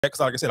because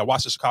like I said, I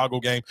watched the Chicago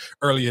game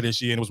earlier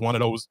this year, and it was one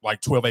of those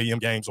like 12 a.m.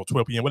 games or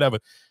 12 p.m., whatever.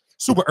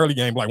 Super early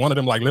game, like one of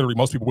them, like literally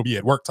most people will be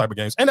at work type of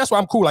games. And that's why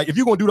I'm cool. Like if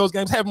you're going to do those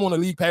games, have them on the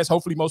league pass.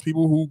 Hopefully most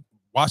people who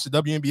watch the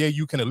WNBA,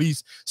 you can at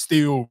least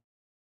still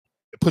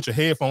put your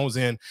headphones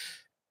in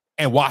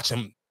and watch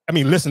them. I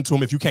mean, listen to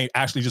them if you can't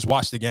actually just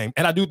watch the game.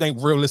 And I do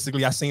think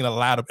realistically, I've seen a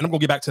lot of, and I'm going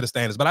to get back to the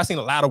standards, but I've seen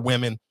a lot of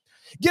women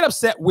get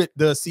upset with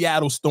the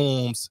Seattle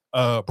Storm's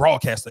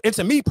broadcaster. And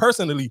to me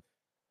personally,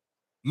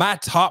 my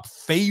top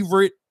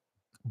favorite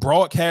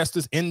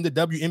broadcasters in the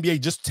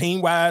WNBA, just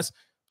team-wise,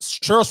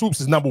 Cheryl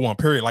Swoops is number one,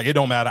 period. Like, it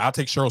don't matter. I'll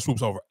take Cheryl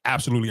Swoops over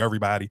absolutely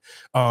everybody.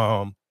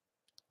 And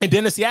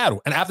then to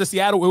Seattle. And after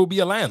Seattle, it will be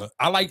Atlanta.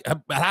 I like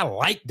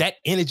that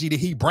energy that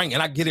he brings.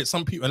 And I get it.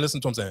 Some people, and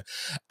listen to what I'm saying.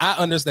 I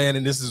understand,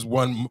 and this is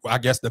one, I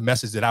guess, the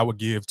message that I would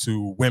give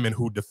to women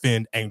who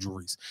defend Angel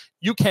Reese.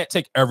 You can't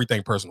take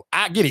everything personal.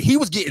 I get it. He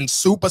was getting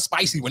super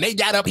spicy. When they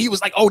got up, he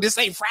was like, oh, this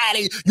ain't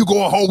Friday. You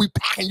going home. We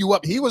packing you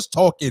up. He was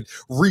talking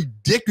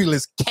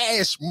ridiculous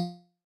cash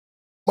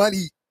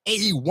money,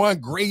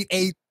 A1 grade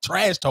A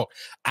trash talk.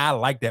 I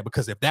like that,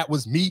 because if that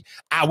was me,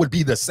 I would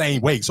be the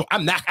same way. So I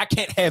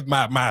can't have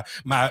my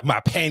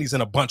panties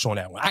in a bunch on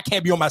that one. I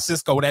can't be on my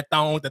Cisco, that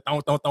thong,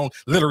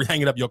 literally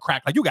hanging up your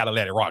crack. Like, you got to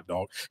let it rock,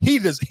 dog.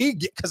 Because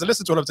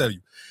listen to what I'm telling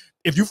you.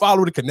 If you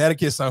follow the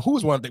Connecticut Sun,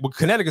 who's one thing? Well,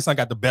 Connecticut Sun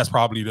got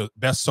probably the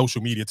best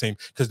social media team,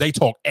 because they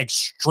talk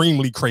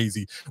extremely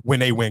crazy when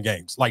they win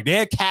games. Like,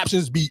 their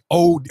captions be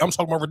old. I'm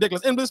talking about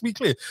ridiculous. And let's be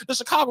clear, the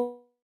Chicago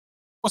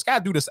Sky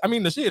do this. I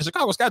mean, the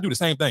Chicago Sky do the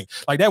same thing.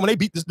 Like that, when they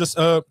beat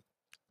the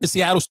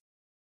Seattle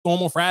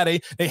Storm on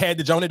Friday, they had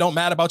the Joan. It don't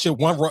matter about your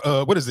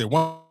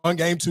one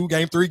game, 2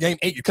 game, 3 game,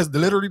 8, because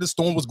literally the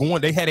Storm was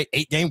going. They had an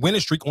 8-game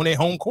winning streak on their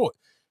home court,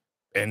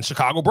 and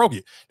Chicago broke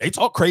it. They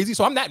talk crazy,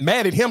 so I'm not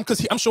mad at him,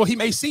 because I'm sure he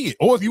may see it.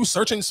 Or if you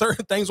searching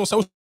certain things on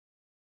social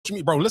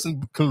media, bro,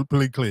 listen,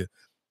 completely clear.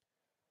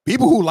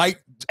 People who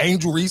like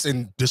Angel Reese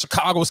and the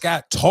Chicago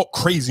Sky talk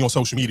crazy on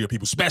social media,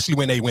 people, especially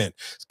when they win.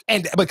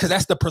 And because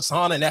that's the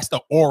persona and that's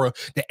the aura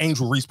that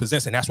Angel Reese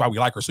possesses, and that's why we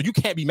like her. So you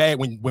can't be mad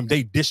when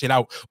they dish it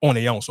out on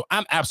their own. So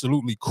I'm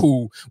absolutely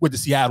cool with the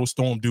Seattle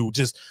Storm dude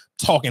just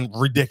talking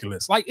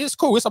ridiculous. Like, it's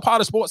cool. It's a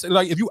part of sports.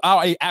 Like, if you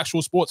are an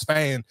actual sports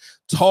fan,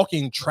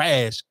 talking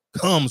trash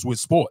comes with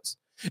sports.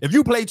 If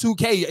you play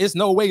 2K, it's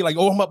no way like,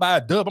 oh, I'm up by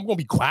a dub, I'm going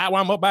to be quiet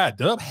while I'm up by a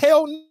dub.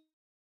 Hell no.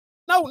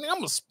 No, I'm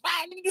gonna spy,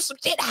 do some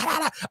shit.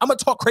 I'm gonna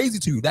talk crazy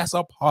to you. That's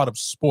a part of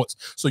sports,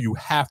 so you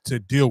have to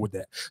deal with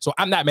that. So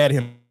I'm not mad at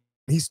him.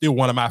 He's still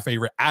one of my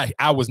favorite.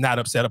 I was not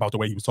upset about the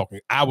way he was talking.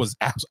 I was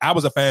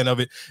a fan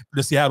of it.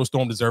 The Seattle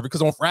Storm deserved it,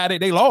 because on Friday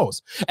they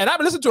lost. And I've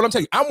listened to it. I'm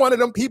telling you, I'm one of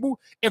them people.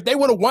 If they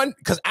would have won,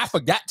 because I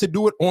forgot to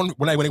do it when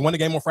they won the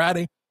game on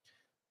Friday.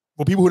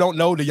 For people who don't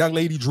know, the young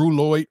lady Drew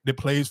Lloyd that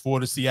plays for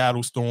the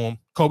Seattle Storm,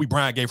 Kobe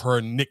Bryant gave her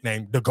a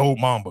nickname, the Gold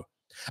Mamba.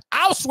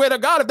 I'll swear to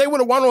God, if they would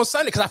have won on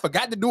Sunday, because I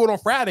forgot to do it on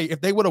Friday, if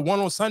they would have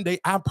won on Sunday,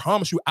 I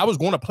promise you, I was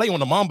going to play on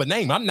the Mamba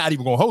name. I'm not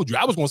even going to hold you.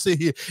 I was going to sit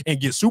here and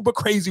get super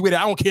crazy with it.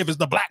 I don't care if it's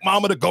the Black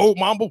Mamba, the Gold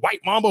Mamba, White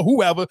Mamba,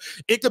 whoever.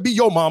 It could be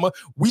your mama.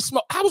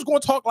 I was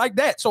going to talk like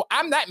that. So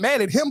I'm not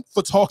mad at him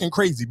for talking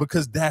crazy,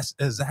 because that's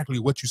exactly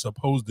what you're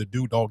supposed to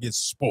do, dog. It's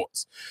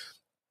sports.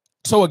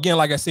 So again,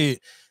 like I said,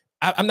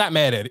 I'm not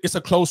mad at it. It's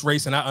a close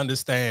race, and I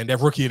understand that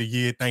Rookie of the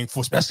Year thing,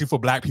 especially for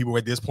Black people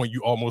at this point,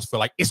 you almost feel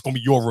like it's going to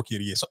be your Rookie of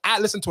the Year. So I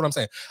listen to what I'm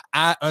saying.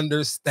 I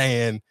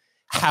understand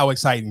how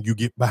exciting you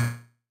get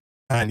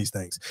behind these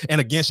things. And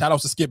again, shout out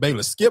to Skip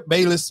Bayless. Skip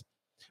Bayless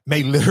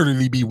may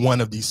literally be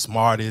one of the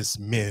smartest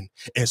men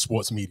in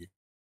sports media.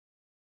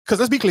 Because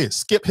let's be clear,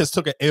 Skip has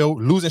took an L.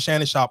 Losing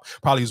Shannon Sharpe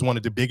probably is one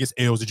of the biggest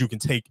L's that you can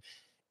take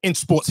in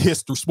sports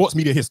history, sports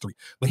media history.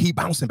 But he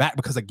bouncing back,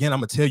 because again, I'm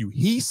going to tell you,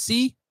 he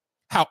see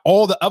how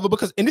all the other,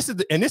 because and this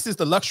is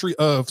the luxury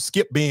of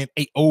Skip being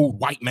an old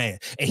white man,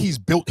 and he's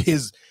built he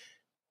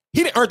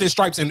didn't earn his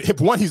stripes. And if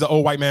one, he's an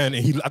old white man,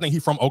 and I think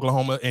he's from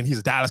Oklahoma, and he's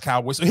a Dallas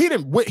Cowboy. So he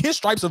didn't, with his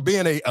stripes of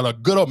being a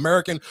good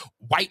American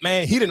white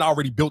man, he didn't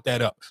already built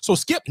that up. So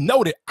Skip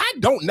noted, I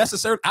don't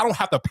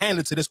have to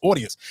pander to this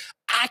audience.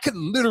 I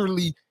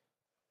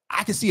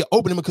can see it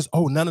opening, because,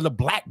 oh, none of the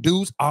Black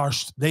dudes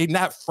they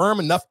not firm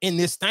enough in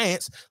this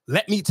stance.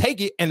 Let me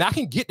take it, and I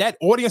can get that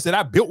audience that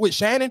I built with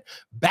Shannon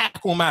back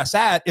on my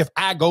side if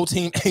I go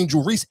team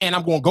Angel Reese, and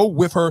I'm going to go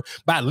with her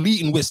by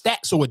leading with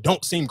stats, so it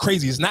don't seem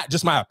crazy. It's not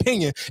just my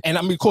opinion. And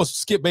I mean, of course,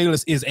 Skip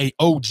Bayless is a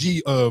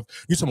OG of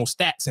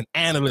stats and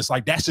analysts.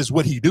 Like, that's just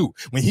what he do.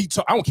 When he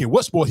talk, I don't care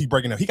what sport he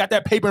breaking up. He got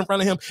that paper in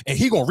front of him, and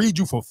he going to read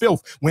you for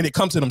filth when it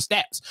comes to them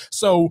stats.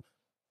 So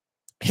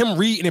him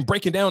reading and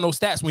breaking down those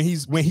stats when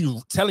he's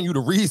telling you the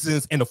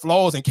reasons and the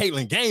flaws in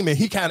Caitlin game,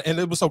 and and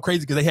it was so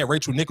crazy because they had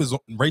Rachel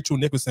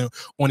Nicholson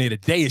on it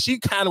today, and she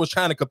kind of was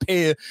trying to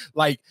compare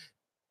like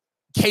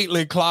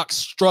Caitlin Clark's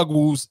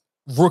struggles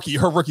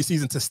her rookie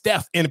season to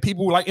Steph, and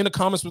people were like in the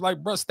comments was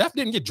like, bro, Steph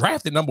didn't get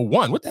drafted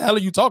 #1. What the hell are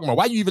you talking about?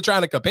 Why are you even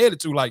trying to compare the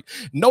two? Like,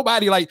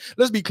 nobody, like,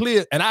 let's be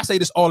clear, and I say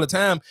this all the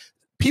time,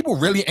 people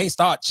really ain't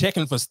start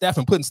checking for Steph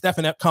and putting Steph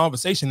in that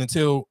conversation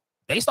until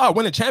they started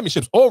winning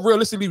championships. Or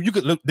realistically, you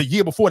could look the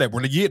year before that,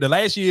 when the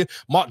last year,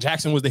 Mark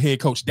Jackson was the head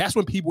coach. That's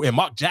when people, and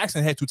Mark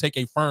Jackson had to take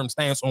a firm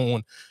stance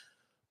on,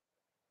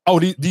 oh,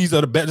 these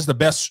are the best, the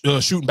best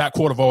shooting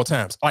backcourt of all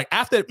times. Like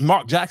after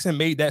Mark Jackson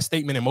made that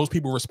statement, and most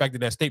people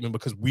respected that statement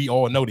because we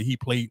all know that he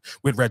played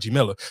with Reggie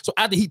Miller. So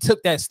after he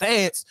took that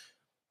stance,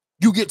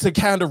 you get to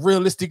kind of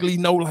realistically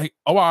know, like,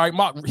 oh, all right,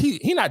 Mark,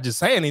 he not just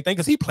saying anything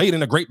because he played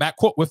in a great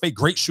backcourt with a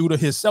great shooter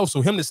himself. So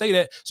him to say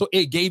that, so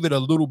it gave it a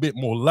little bit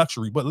more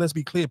luxury. But let's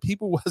be clear,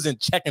 people wasn't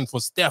checking for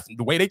Steph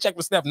the way they check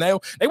for Steph now.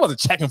 They wasn't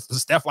checking for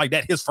Steph like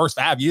that his first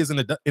 5 years in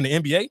the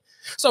NBA.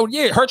 So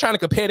yeah, her trying to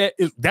compare that,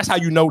 that's how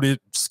you know that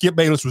Skip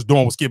Bayless was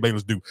doing what Skip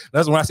Bayless do.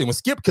 That's what I say. When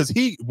Skip, because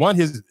he won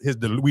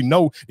we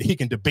know that he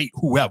can debate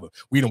whoever.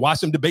 We didn't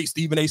watch him debate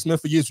Stephen A.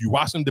 Smith for years. You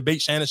watch him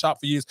debate Shannon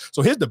Sharp for years.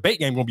 So his debate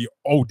game gonna be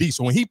OD.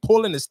 So when he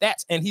pulling the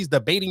stats and he's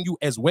debating you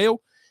as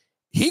well,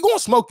 he gonna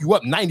smoke you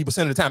up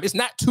 90% of the time. It's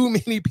not too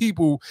many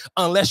people,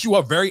 unless you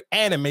are very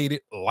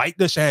animated, like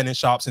the Shannon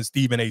Sharps and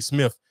Stephen A.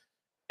 Smith.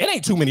 It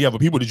ain't too many other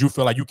people that you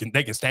feel like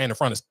they can stand in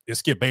front of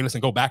Skip Bayless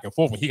and go back and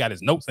forth when he got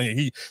his notes and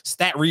he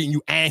stat reading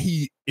you and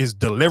he is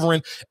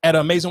delivering at an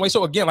amazing way.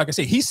 So again, like I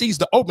said, he sees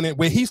the opening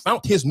where he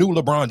found his new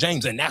LeBron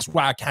James, and that's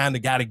why I kind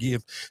of got to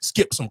give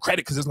Skip some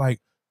credit, because it's like,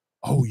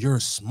 oh, you're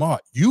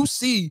smart. You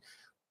see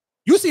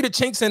the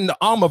chinks in the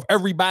arm of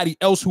everybody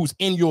else who's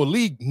in your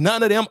league.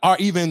 None of them are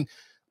even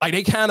like,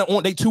 they kind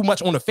of they too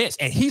much on the fence.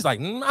 And he's like,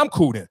 I'm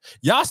cool then.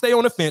 Y'all stay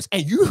on the fence.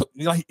 And you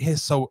like,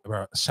 it's so,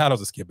 bro, shout out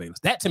to Skip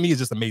Bayless. That to me is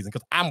just amazing,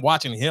 because I'm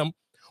watching him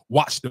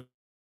watch the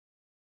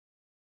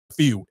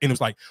field. And it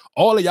was like,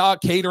 all of y'all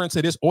catering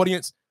to this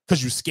audience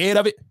because you're scared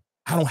of it.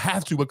 I don't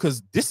have to,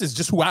 because this is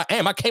just who I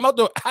am. I came out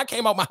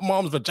my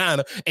mom's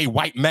vagina, a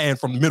white man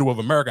from the middle of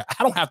America.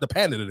 I don't have to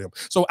pander to them.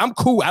 So I'm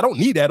cool. I don't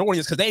need that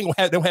audience, because they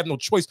don't have no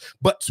choice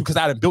but to, because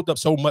I done built up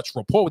so much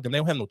rapport with them. They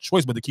don't have no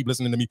choice but to keep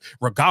listening to me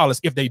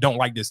regardless if they don't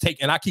like this take.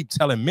 And I keep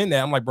telling men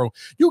that, I'm like, bro,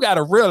 you got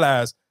to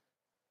realize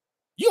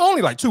you're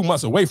only like 2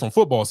 months away from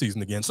football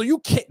season again. So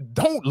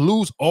don't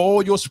lose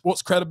all your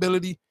sports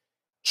credibility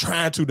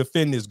trying to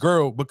defend this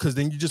girl, because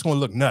then you're just going to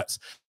look nuts.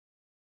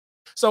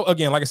 So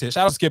again, like I said,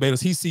 shout out to Skip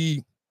Bayless. He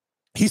see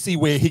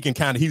where he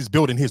can he's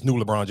building his new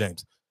LeBron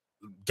James.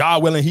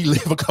 God willing, he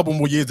live a couple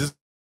more years. This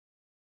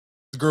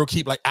girl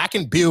keep like, I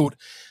can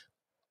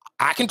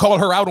call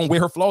her out on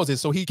where her flaws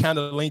is. So he kind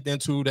of linked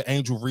into the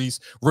Angel Reese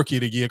Rookie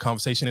of the Year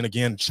conversation. And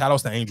again, shout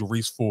outs to Angel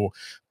Reese for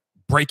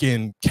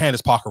breaking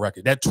Candace Parker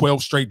record, that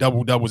 12 straight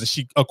double-doubles, and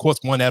she of course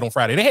won that on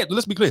Friday. They had,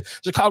 let's be clear,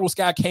 Chicago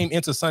Sky came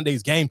into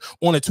Sunday's game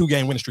on a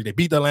 2-game winning streak. They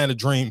beat the Atlanta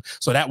Dream,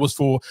 so that was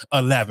for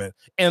 11.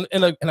 And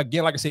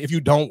again, like I said, if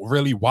you don't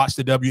really watch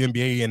the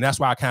WNBA, and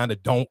that's why I kind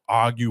of don't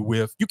argue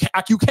with you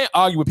can't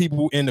argue with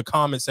people in the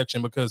comment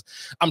section, because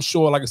I'm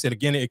sure, like I said,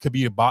 again, it could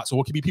be a bot,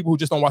 or it could be people who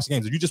just don't watch the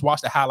games. If you just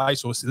watch the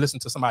highlights or listen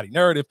to somebody's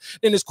narrative,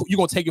 then it's cool. You're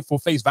gonna take it for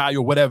face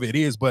value or whatever it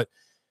is. But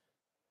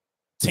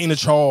Tina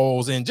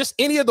Charles and just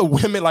any of the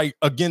women, like,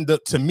 again,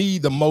 to me,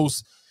 the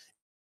most,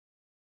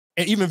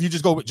 and even if you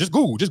just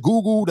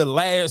Google the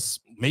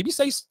last, maybe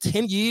say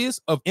 10 years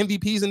of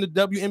MVPs in the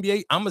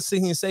WNBA, I'm going to sit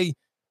here and say,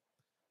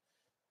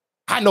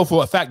 I know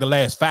for a fact the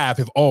last 5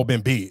 have all been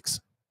bigs.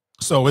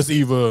 So it's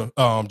either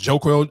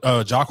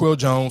Jaquel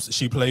Jones,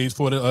 she plays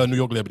for the New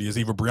York Liberty. It's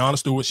either Breonna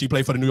Stewart, she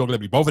played for the New York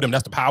Liberty. Both of them,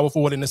 that's the power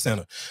forward in the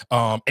center.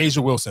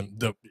 Asia Wilson,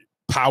 the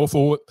power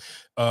forward.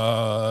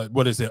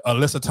 What is it?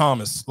 Alyssa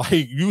Thomas.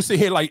 Like, you sit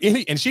here like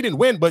and she didn't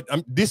win, but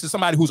this is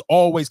somebody who's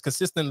always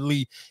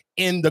consistently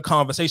in the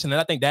conversation. And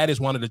I think that is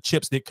one of the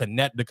chips that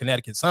the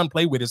Connecticut Sun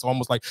play with. It's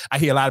almost like I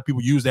hear a lot of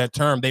people use that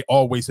term. They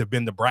always have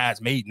been the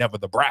bridesmaid, never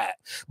the bride,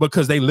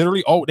 because they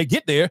literally they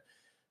get there,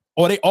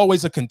 or they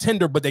always a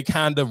contender, but they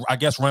kind of, I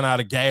guess, run out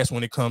of gas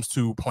when it comes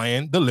to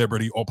playing the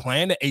Liberty or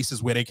playing the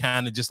Aces, where they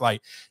kind of just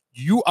like,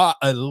 you are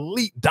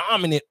elite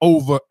dominant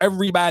over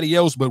everybody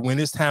else, but when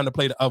it's time to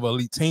play the other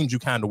elite teams, you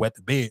kind of wet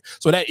the bed.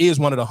 So that is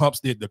one of the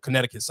humps that the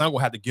Connecticut Sun will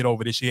have to get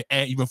over this year.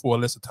 And even for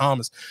Alyssa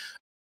Thomas,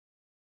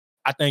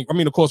 I think, I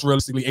mean, of course,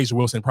 realistically, Asia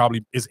Wilson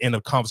probably is in a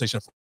conversation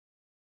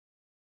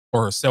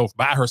for herself,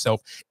 by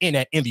herself, in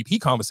that MVP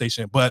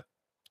conversation, but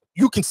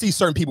you can see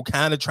certain people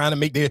kind of trying to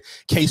make their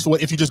case for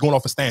it if you're just going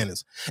off of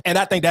standards. And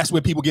I think that's where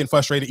people getting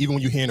frustrated, even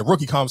when you hear in the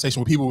rookie conversation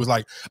where people was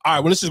like, all right,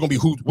 well, this is going to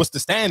be what's the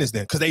standards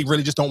then? Because they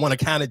really just don't want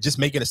to kind of just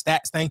make it a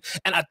stats thing.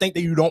 And I think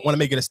that you don't want to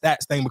make it a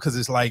stats thing because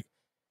it's like,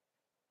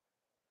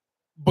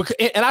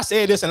 and I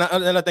say this, and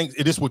I think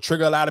this will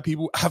trigger a lot of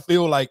people. I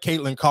feel like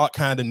Caitlin Clark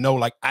kind of know,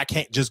 like, I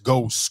can't just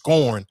go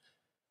scoring,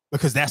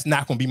 because that's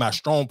not going to be my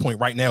strong point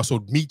right now.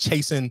 So me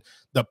chasing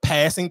the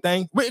passing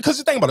thing, because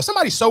you think about it,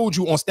 somebody sold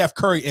you on Steph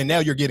Curry and now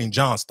you're getting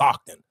John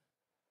Stockton.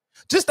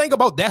 Just think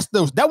about that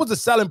was the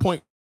selling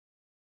point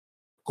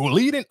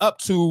leading up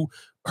to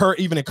her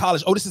even in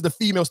college. Oh, this is the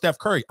female Steph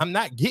Curry. I'm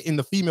not getting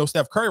the female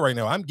Steph Curry right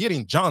now. I'm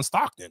getting John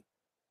Stockton.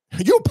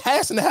 You're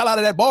passing the hell out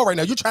of that ball right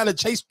now. You're trying to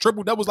chase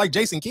triple doubles like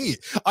Jason Kidd.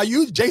 Are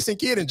you Jason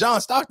Kidd and John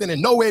Stockton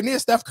and nowhere near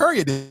Steph Curry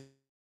at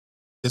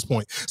this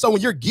point? So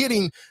when you're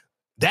getting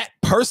that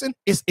person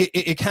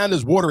it kind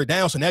of water it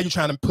down. So now you're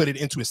trying to put it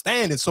into a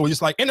standing. So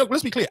it's like, and look,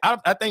 let's be clear.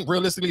 I think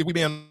realistically, if we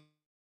being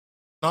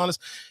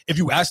honest, if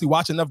you actually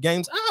watch enough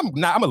games, I'm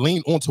gonna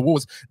lean on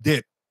towards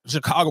that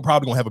Chicago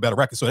probably gonna have a better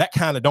record. So that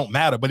kind of don't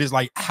matter. But it's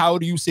like, how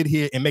do you sit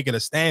here and make it a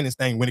standings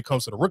thing when it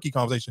comes to the rookie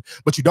conversation?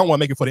 But you don't want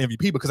to make it for the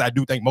MVP, because I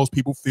do think most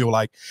people feel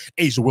like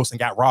Angel Wilson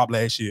got robbed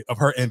last year of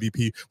her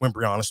MVP when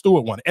Breonna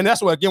Stewart won it. And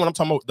that's what, again, when I'm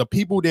talking about the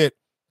people that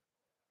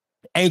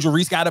Angel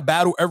Reese got to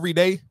battle every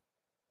day,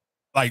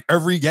 like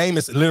every game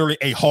is literally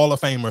a Hall of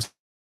Famer.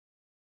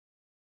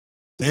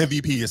 The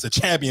MVP, it's a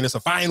champion, it's a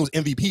finals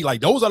MVP.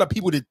 Like, those are the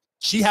people that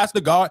she has to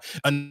guard.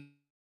 And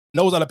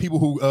those are the people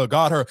who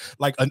guard her.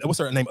 Like, what's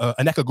her name?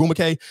 Aneka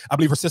Gumake. I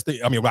believe her sister.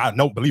 I mean, I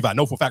know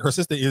for a fact her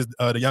sister is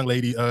the young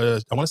lady.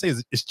 I want to say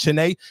is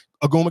Chene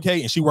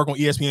Agumake, and she work on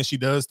ESPN. She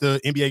does the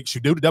NBA. She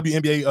do the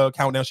WNBA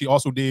countdown. She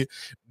also did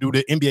do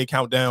the NBA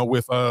countdown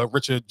with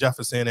Richard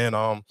Jefferson and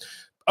all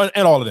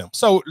of them.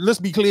 So let's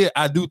be clear.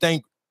 I do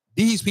think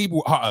these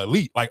people are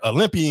elite, like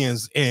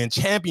Olympians and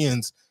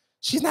champions.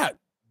 She's not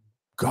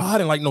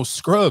guarding like no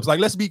scrubs. Like,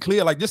 let's be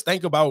clear. Like, just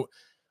think about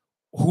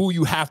who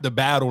you have to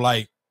battle.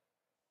 Like,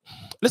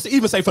 let's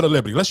even say for the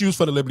Liberty. Let's use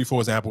for the Liberty, for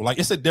example. Like,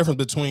 it's a difference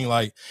between,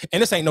 like, and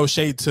this ain't no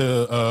shade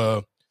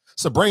to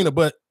Sabrina,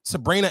 but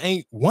Sabrina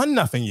ain't won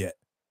nothing yet.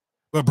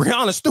 But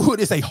Breonna Stewart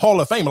is a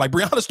Hall of Famer. Like,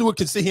 Breonna Stewart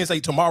can sit here and say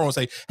tomorrow and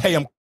say, hey,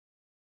 I'm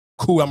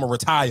cool, I'm gonna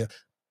retire.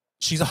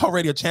 She's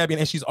already a champion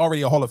and she's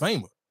already a Hall of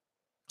Famer.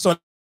 So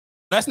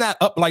that's not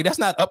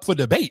up for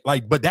debate.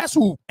 Like, but that's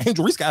who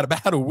Angel Reese got to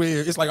battle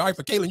with. It's like, all right,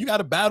 for Caitlin, you got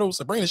to battle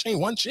Sabrina. She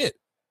ain't won shit.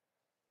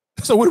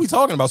 So what are we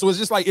talking about? So it's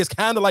just like, it's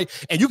kind of like,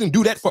 and you can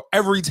do that for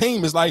every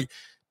team. It's like,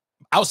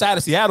 outside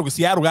of Seattle, because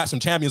Seattle got some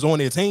champions on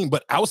their team,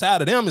 but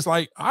outside of them, it's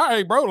like, all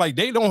right, bro, like,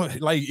 they don't,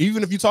 like,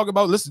 even if you talk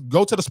about, let's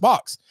go to the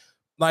Sparks.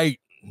 Like,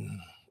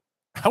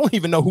 I don't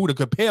even know who to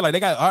compare. Like, they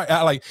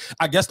got, like,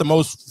 I guess the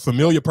most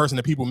familiar person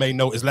that people may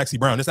know is Lexi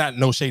Brown. It's not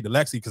no shade to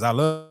Lexi, because I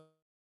love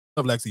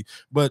Lexi,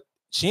 but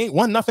she ain't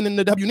won nothing in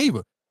the W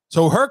neither.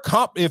 So her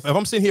comp, if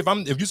I'm sitting here,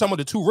 if you're talking about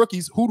the two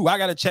rookies, who do I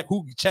got to check?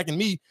 Who checking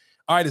me?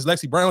 All right, it's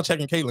Lexi Brown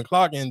checking Caitlin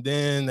Clark, and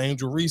then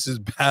Angel Reese is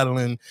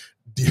battling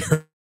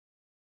Dearica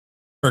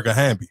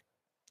Hamby.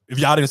 If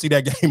y'all didn't see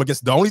that game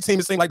against the only team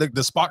it seemed like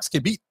the Sparks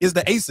can beat is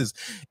the Aces,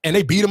 and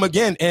they beat them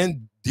again.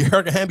 And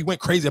Dearica Hamby went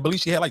crazy. I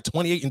believe she had like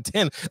 28 and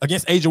 10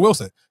 against Angel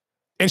Wilson.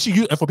 And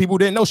for people who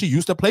didn't know, she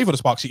used to play for the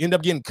Sparks. She ended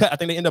up getting cut. I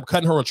think they ended up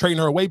cutting her or trading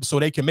her away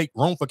so they can make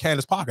room for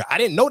Candace Parker. I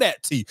didn't know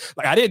that, T.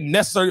 Like, I didn't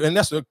necessarily, and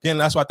that's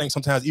why I think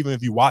sometimes, even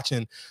if you're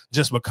watching,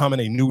 just becoming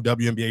a new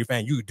WNBA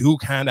fan, you do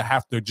kind of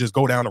have to just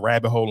go down the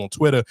rabbit hole on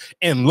Twitter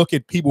and look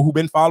at people who've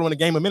been following the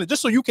game a minute,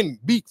 just so you can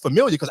be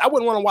familiar. Because I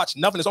wouldn't want to watch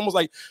nothing. It's almost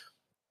like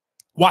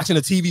watching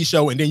a TV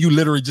show and then you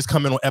literally just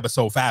come in on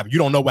episode 5. You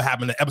don't know what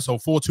happened to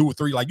episode 4, 2, or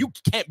 3. Like, you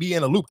can't be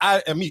in a loop.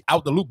 I mean,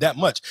 out the loop that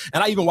much.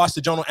 And I even watched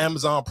the joint on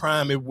Amazon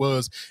Prime.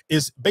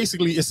 It's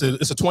basically a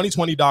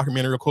 2020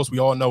 documentary. Of course, we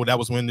all know that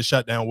was when the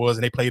shutdown was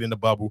and they played in the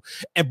bubble.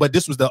 But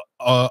this was the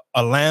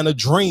Atlanta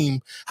Dream,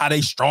 how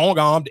they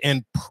strong-armed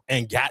and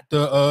got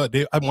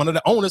one of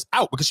the owners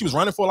out because she was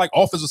running for like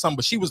office or something,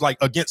 but she was like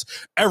against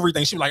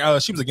everything. She was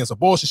like, she was against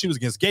abortion. She was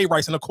against gay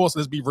rights. And of course,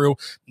 let's be real,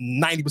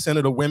 90%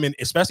 of the women,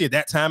 especially at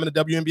that time in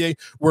the WNBA,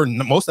 were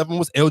most of them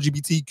was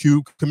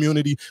LGBTQ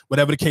community,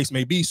 whatever the case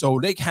may be. So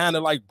they kind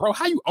of like, bro,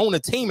 how you own a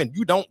team and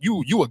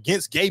you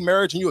against gay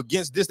marriage and you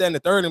against this, that, and the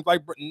third, and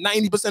like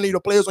 90% of the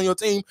players on your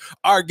team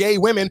are gay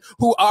women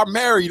who are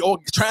married or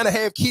trying to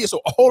have kids. So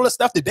all the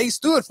stuff that they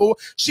stood for,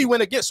 she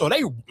went against. So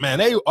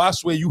I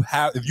swear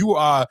if you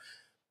are,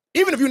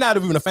 even if you're not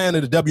even a fan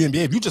of the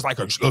WNBA, if you just like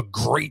a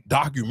great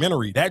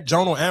documentary, that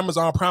joint on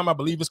Amazon Prime, I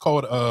believe it's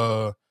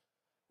called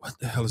what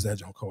the hell is that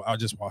joint called? I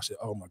just watched it.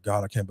 Oh my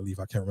God, I can't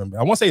remember.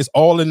 I want to say it's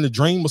All in the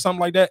Dream or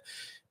something like that.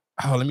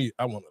 Oh,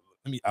 I want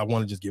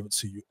to just give it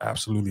to you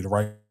absolutely the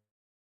right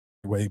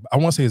way. I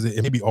want to say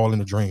it may be All in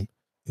the Dream.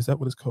 Is that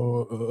what it's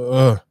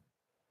called?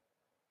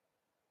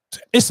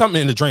 It's something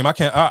in the dream. I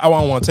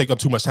don't want to take up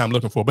too much time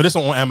looking for, but it's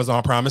on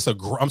Amazon Prime. I'm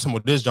talking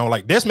about this joint.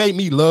 Like, this made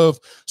me love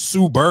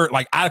Sue Bird.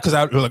 Like,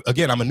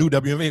 again, I'm a new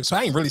WNBA, so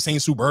I ain't really seen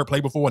Sue Bird play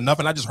before or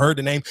nothing. I just heard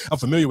the name. I'm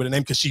familiar with the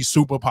name because she's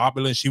super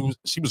popular and she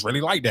was really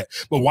like that.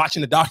 But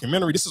watching the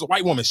documentary, this is a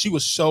white woman. She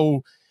was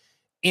so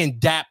in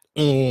depth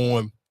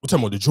on, we're talking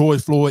about the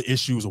George Floyd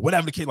issues or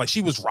whatever the case. Like,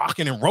 she was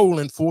rocking and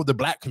rolling for the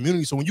Black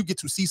community. So when you get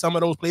to see some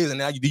of those players, and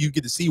now you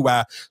get to see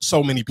why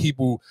so many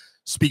people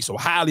speak so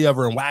highly of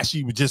her and why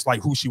she was just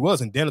like who she was.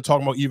 And then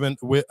talking about even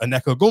with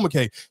Aneka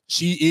Gumake,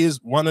 she is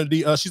one of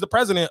the she's the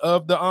president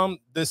of the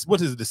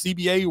what is it, the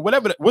CBA,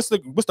 whatever. What's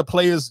the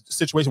players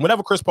situation,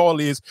 whatever Chris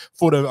Paul is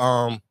for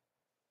the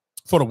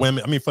for the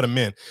women, I mean for the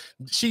men.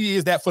 She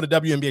is that for the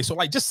WNBA. So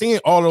like just seeing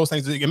all those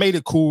things, it made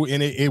it cool.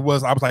 And I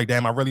was like,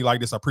 damn, I really like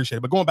this. I appreciate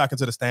it. But going back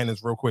into the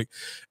standings real quick,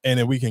 and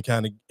then we can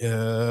kind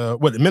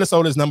of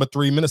Minnesota is number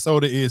 3.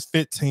 Minnesota is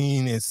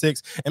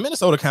 15-6. And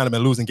Minnesota kind of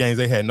been losing games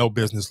they had no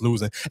business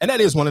losing. And that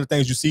is one of the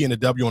things you see in the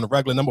W on the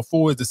regular. Number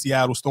 4 is the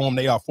Seattle Storm.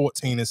 They are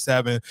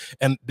 14-7.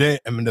 And then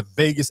the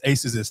Vegas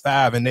Aces is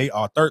 5, and they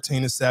are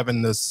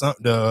 13-7.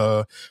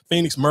 The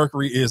Phoenix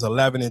Mercury is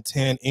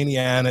 11-10.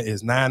 Indiana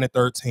is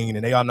 9-13,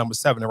 and they are number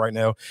 7 right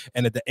now.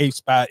 And at the 8th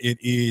spot, it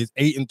is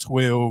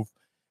 8-12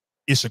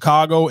 is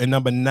Chicago, and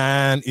number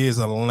 9 is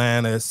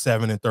Atlanta at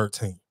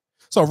 7-13.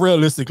 So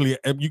realistically,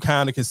 you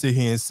kind of can sit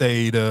here and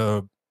say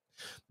the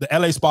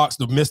LA Sparks,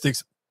 the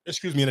Mystics, and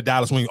the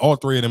Dallas Wings, all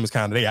 3 of them is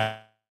kind of they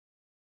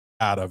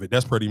out of it.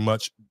 That's pretty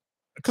much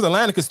because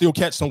Atlanta can still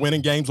catch some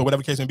winning games or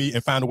whatever the case may be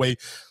and find a way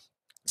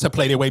to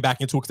play their way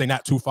back into it because they're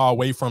not too far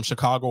away from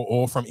Chicago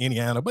or from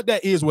Indiana. But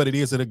that is what it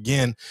is. And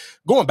again,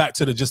 going back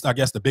to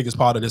the biggest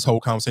part of this whole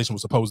conversation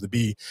was supposed to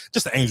be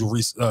just the Angel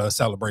Reese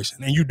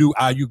celebration. And you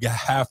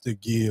have to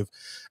give,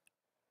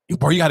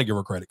 bro, you got to give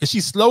her credit because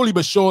she's slowly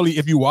but surely,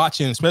 if you're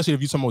watching, especially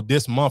if you're talking about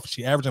this month,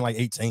 she's averaging like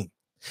 18.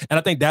 And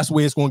I think that's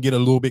where it's going to get a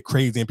little bit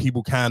crazy and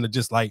people kind of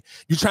just like,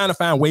 you're trying to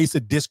find ways to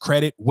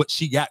discredit what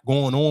she got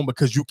going on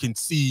because you can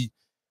see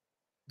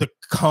the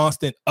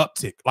constant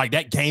uptick. Like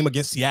that game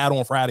against Seattle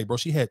on Friday, bro,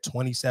 she had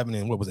 27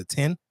 and what was it,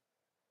 10?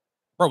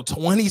 Bro,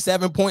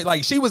 27 points.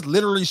 Like she was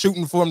literally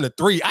shooting from the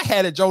 3. I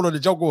had a joke on the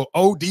joke with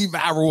OD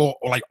viral,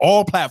 like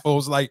all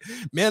platforms, like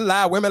men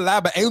lie, women lie,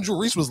 but Angel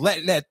Reese was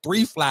letting that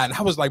 3 fly. And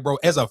I was like, bro,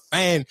 as a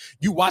fan,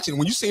 you watching,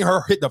 when you see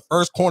her hit the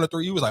first corner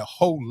 3, you was like,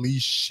 holy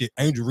shit,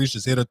 Angel Reese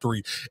just hit a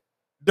 3.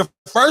 The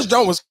first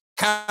joke was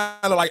kind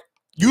of like,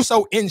 you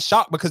so in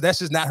shock because that's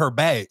just not her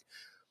bag.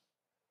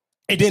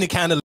 And then it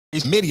kind of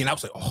is midi, and I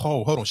was like,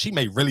 oh, hold on, she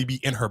may really be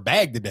in her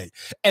bag today.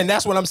 And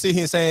that's what I'm sitting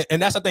here saying. And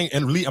that's the thing.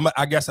 And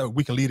I guess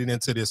we can lead it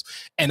into this.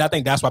 And I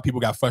think that's why people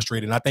got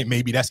frustrated. And I think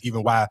maybe that's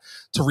even why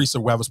Teresa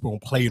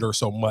Weatherspoon played her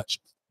so much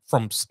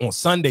on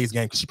Sunday's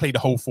game, because she played the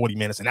whole 40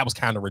 minutes, and that was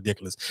kind of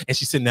ridiculous. And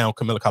she's sitting down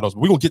Camila Cardoso.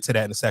 We're going to get to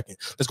that in a second.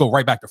 Let's go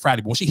right back to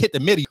Friday. But when she hit the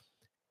midi,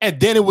 and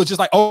then it was just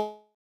like, oh,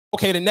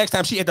 okay, the next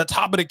time she at the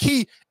top of the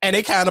key, and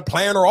they kind of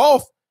playing her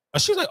off.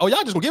 She's like, oh,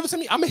 y'all just gonna give it to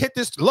me? I'm gonna hit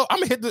this low. I'm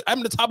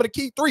the top of the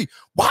key 3.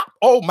 Wow.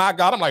 Oh my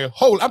God. I'm like,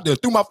 I'm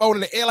just threw my phone in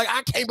the air. Like,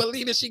 I can't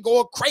believe it. She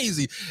going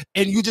crazy.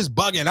 And you just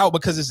bugging out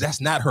because that's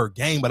not her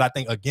game. But I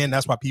think, again,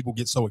 that's why people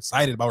get so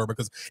excited about her,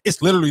 because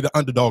it's literally the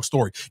underdog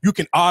story. You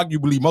can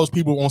arguably, most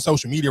people on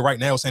social media right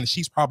now saying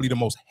she's probably the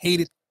most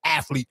hated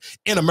athlete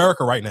in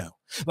America right now.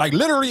 Like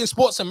literally in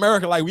sports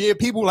America, like we have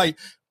people like,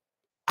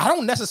 I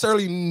don't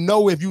necessarily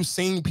know if you've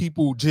seen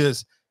people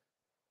just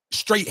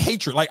straight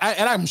hatred, like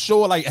I'm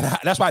sure, like, and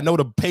that's why I know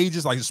the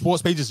pages, like the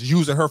sports pages, is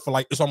using her for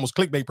like, it's almost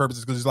clickbait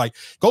purposes, because it's like,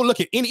 go look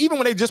at even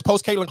when they just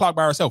post Caitlin Clark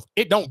by herself,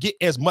 it don't get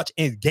as much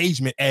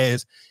engagement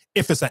as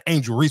if it's an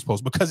Angel Reese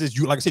post, because it's,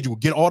 you, like I said, you will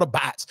get all the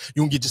bots,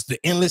 you will get just the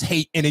endless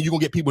hate, and then you're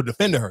gonna get people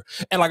defending her.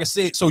 And like I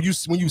said, so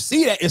when you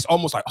see that, it's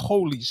almost like,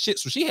 holy shit.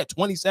 So she had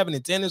 27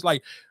 and 10. It's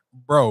like,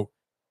 bro,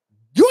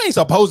 you ain't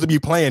supposed to be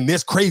playing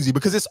this crazy,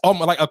 because it's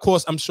almost like, of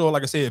course, I'm sure,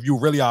 like I said, if you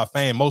really are a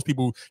fan, most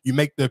people, you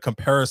make the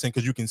comparison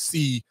because you can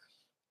see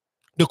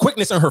the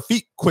quickness in her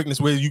feet quickness,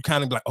 where you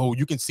kind of like, oh,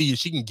 you can see if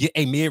she can get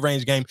a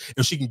mid-range game,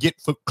 if she can get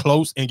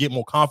close and get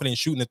more confident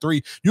shooting the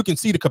 3, you can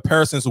see the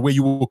comparisons of where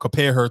you will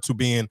compare her to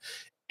being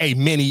a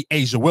mini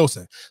Asia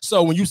Wilson.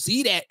 So when you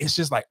see that, it's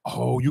just like,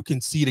 oh, you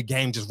can see the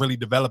game just really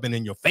developing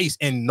in your face,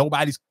 and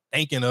nobody's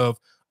thinking of,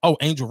 oh,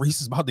 Angel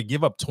Reese is about to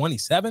give up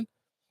 27.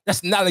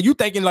 That's not like you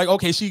thinking like,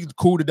 okay, she's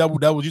cool to double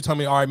doubles. You tell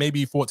me, all right,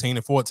 maybe 14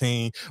 and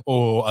 14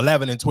 or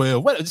 11 and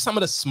 12. What, some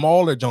of the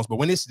smaller jumps, but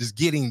when it's just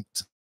getting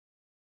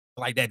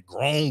like that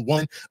grown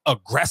one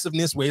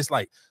aggressiveness where it's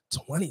like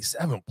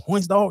 27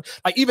 points, dog.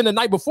 Like even the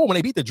night before when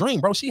they beat the Dream,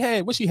 bro, she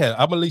had,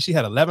 I believe she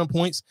had 11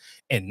 points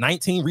and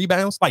 19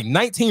 rebounds. Like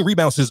 19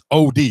 rebounds is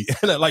OD.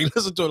 And like,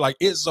 listen to it, like,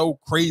 it's so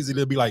crazy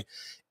to be like,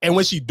 and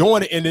when she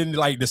doing it, and then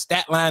like the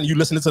stat line, you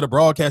listening to the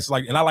broadcast,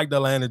 like, and I like the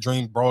Atlanta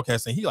Dream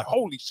broadcast, and he like,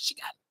 holy, she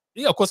got,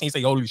 yeah, of course he ain't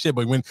say holy shit,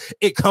 but when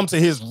it comes to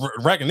his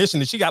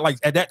recognition, and she got like,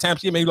 at that time,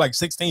 she had maybe like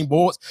 16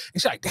 boards,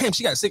 and she's like, damn,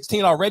 she got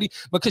 16 already,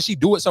 because she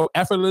do it so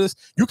effortless,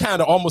 you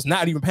kind of almost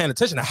not even paying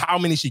attention to how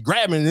many she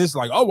grabbing, and it's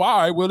like, oh, all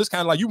right, well, it's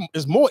kind of like,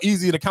 it's more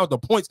easier to count the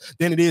points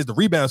than it is the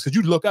rebounds, because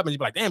you look up and you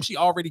be like, damn, she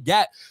already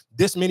got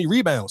this many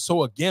rebounds.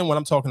 So again, when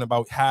I'm talking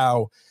about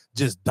how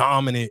just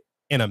dominant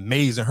and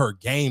amazing her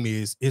game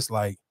is, it's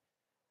like,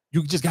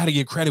 you just got to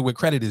give credit where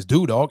credit is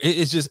due, dog.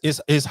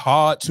 It's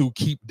hard to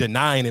keep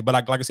denying it.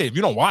 But like I said, if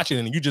you don't watch it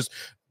and you just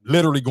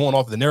literally going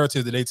off the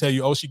narrative that they tell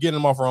you, oh, she getting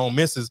them off her own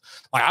misses.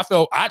 Like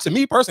to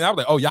me personally, I was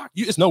like, oh, yeah,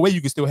 it's no way you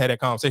can still have that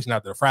conversation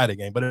after the Friday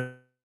game. But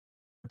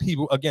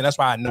people, again, that's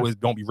why I know it's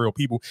don't be real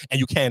people. And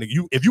you can't,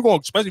 if you're going,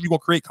 especially if you're going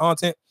to create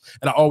content,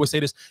 and I always say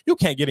this, you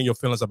can't get in your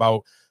feelings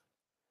about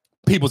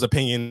people's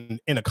opinion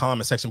in the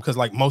comment section, because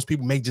like most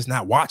people may just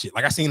not watch it.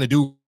 Like I seen a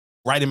dude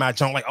right in my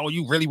junk, like, oh,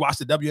 you really watch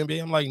the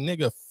WNBA? I'm like,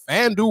 nigga,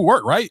 fan do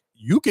work, right?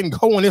 you can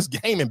go on this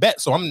game and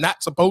bet. So I'm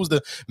not supposed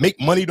to make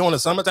money during the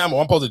summertime,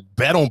 or I'm supposed to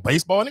bet on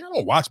baseball. Nigga, I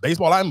don't watch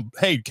baseball.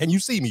 Hey, can you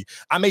see me?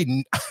 I made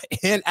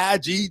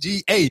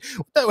Nigga.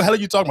 What the hell are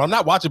you talking about? I'm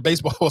not watching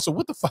baseball. So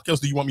what the fuck else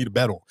do you want me to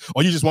bet on?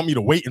 Or you just want me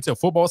to wait until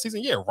football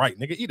season? Yeah, right,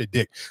 nigga, eat a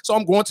dick. So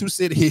I'm going to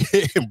sit here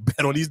and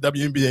bet on these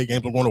WNBA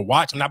games. I'm going to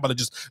watch. I'm not about to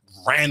just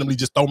randomly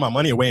just throw my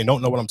money away and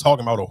don't know what I'm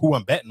talking about or who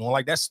I'm betting on.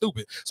 Like, that's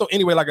stupid. So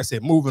anyway, like I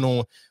said, moving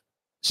on.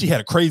 She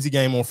had a crazy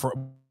game on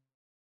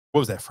what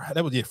was that? Friday?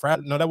 That was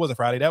Friday. No, that wasn't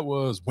Friday. That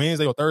was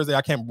Wednesday or Thursday.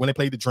 I can't remember when they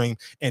played the Dream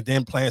and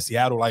then playing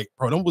Seattle. Like,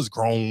 bro, them was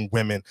grown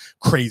women,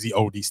 crazy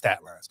OD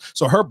stat lines.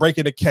 So her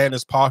breaking the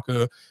Candace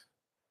Parker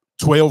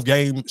 12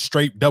 game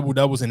straight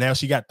doubles, and now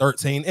she got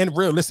 13. And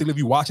realistically, if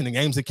you're watching the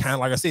games, it kind of,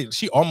 like I said,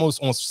 she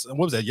almost on,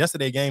 what was that,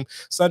 yesterday game,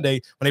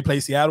 Sunday, when they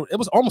played Seattle, it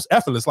was almost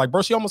effortless. Like,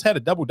 bro, she almost had a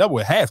double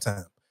at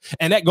halftime.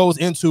 And that goes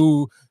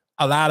into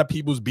a lot of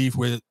people's beef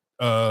with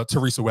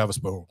Teresa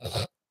Weatherspoon.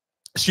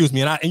 Excuse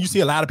me, and you see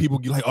a lot of people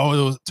be like, oh,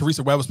 it was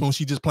Teresa Weatherspoon,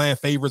 she just playing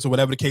favorites or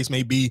whatever the case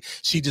may be.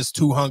 She just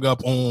too hung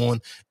up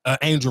on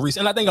Angel Reese.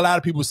 And I think a lot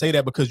of people say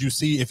that because you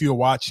see, if you're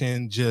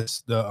watching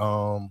just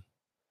the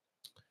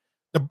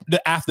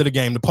after the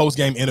game, the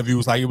post-game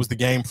interviews, like it was the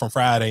game from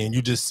Friday, and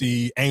you just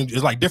see Angel,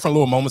 it's like different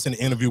little moments in the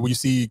interview where you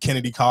see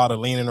Kennedy Carter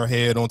leaning her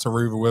head on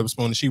Teresa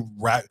Weatherspoon, and she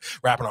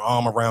wrapping her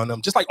arm around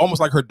them, just like almost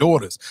like her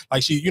daughters.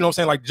 Like she, you know what I'm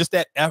saying? Like just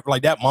that,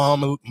 like that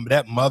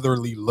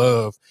motherly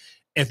love.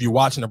 If you're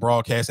watching the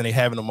broadcast and they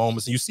having the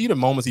moments, and you see the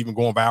moments even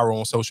going viral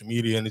on social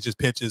media, and it's just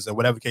pictures and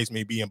whatever the case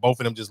may be, and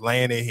both of them just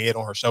laying their head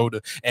on her shoulder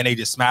and they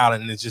just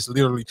smiling, and it's just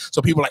literally,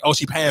 so people are like, oh,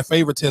 she paying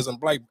favoritism.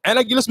 Like, and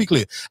let's be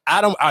clear,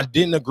 I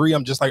didn't agree.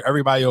 I'm just like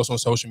everybody else on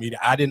social media.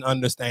 I didn't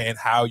understand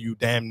how you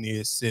damn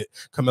near sit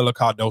Camila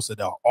Cardoso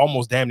down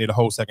almost damn near the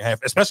whole second half,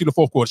 especially the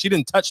fourth quarter. She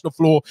didn't touch the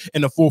floor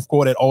in the fourth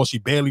quarter at all. She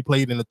barely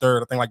played in the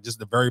third. I think like just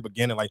the very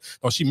beginning, like,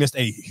 oh, she missed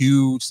a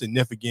huge,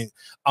 significant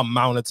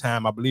amount of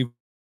time. I believe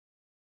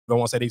I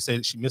want to say they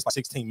said she missed like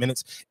 16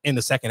 minutes in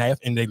the second half,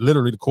 and they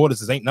literally, the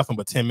quarters ain't nothing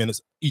but 10 minutes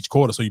each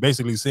quarter. So you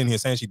basically sitting here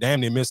saying she damn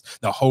near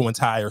missed the whole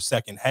entire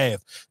second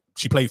half.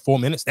 She played 4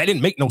 minutes. That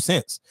didn't make no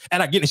sense.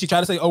 And I get it. She tried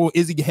to say, oh,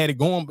 Izzy had it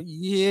going, but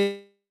yeah,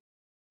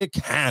 it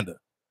kind of.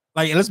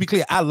 Like, and let's be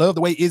clear, I love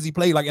the way Izzy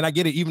played. Like, and I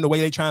get it, even the way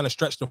they trying to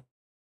stretch the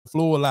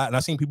floor a lot. And I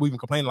seen people even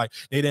complaining like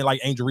they didn't like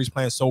Angel Reese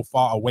playing so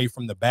far away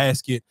from the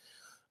basket.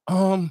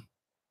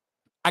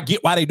 I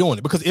get why they're doing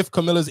it, because if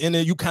Camilla's in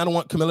there, you kind of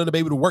want Camilla to be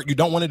able to work. You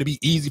don't want it to be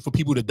easy for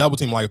people to double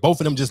team. Like both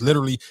of them just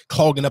literally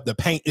clogging up the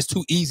paint. It's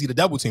too easy to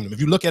double team them.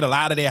 If you look at a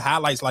lot of their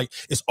highlights, like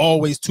it's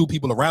always two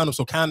people around them.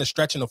 So kind of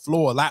stretching the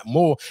floor a lot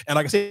more. And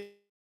like I said,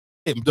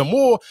 the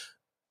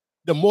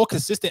more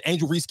consistent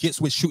Angel Reese gets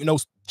with shooting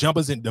those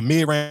jumpers in the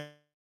mid-range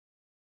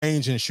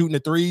and shooting the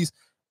threes,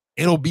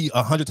 it'll be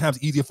 100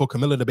 times easier for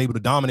Camilla to be able to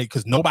dominate,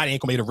 because nobody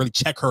ain't gonna be able to really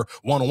check her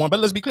one-on-one.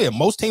 But let's be clear,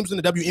 most teams in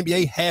the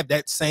WNBA have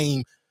that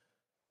same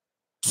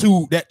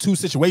two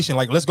situation.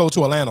 Like, let's go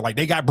to Atlanta. Like,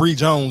 they got Bree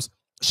Jones.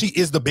 She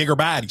is the bigger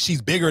body.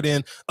 She's bigger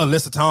than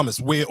Alyssa Thomas,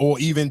 or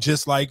even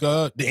just like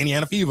the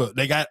Indiana Fever.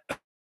 They got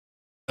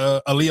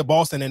Aaliyah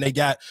Boston, and they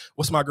got,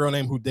 what's my girl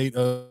name who date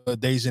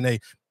Dejanay?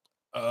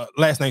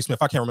 Last name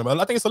Smith. I can't remember.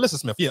 I think it's Alyssa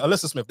Smith. Yeah,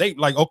 Alyssa Smith. They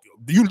like, okay,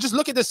 you just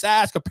look at the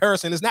size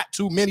comparison. It's not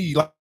too many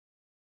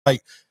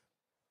like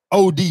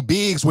OD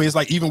bigs where it's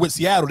like, even with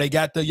Seattle, they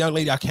got the young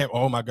lady. I can't,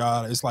 oh my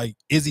God, it's like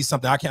Izzy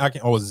something. I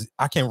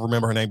can't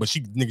remember her name, but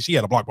she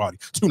had a block body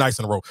 2 nights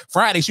in a row.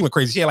 Friday, she went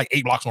crazy. She had like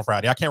 8 blocks on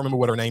Friday. I can't remember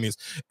what her name is,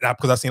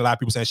 because I've seen a lot of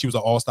people saying she was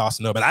an all-star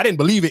snub, and I didn't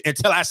believe it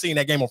until I seen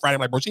that game on Friday.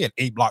 I'm like, bro, she had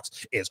 8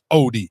 blocks. It's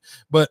OD.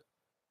 But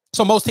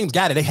so most teams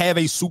got it. They have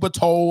a super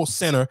tall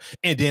center,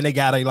 and then they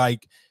got a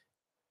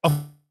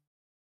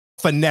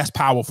finesse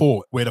power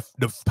forward, where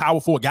the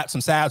power forward got some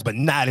size, but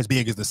not as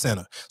big as the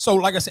center. So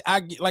like I said, I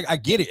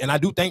get it. And I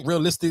do think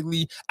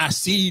realistically, I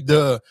see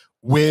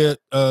where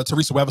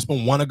Teresa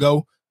Weatherspoon want to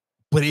go,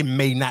 but it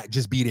may not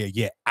just be there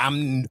yet.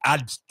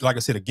 Like I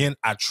said, again,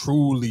 I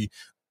truly,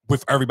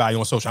 with everybody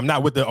on social, I'm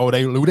not with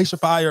they should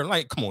fire.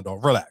 Like, come on,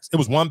 dog, relax. It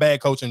was one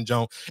bad coaching,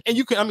 Joan. And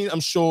you can,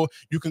 I'm sure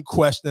you can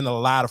question a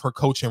lot of her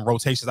coaching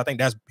rotations. I think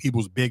that's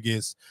people's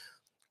biggest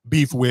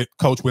beef with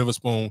Coach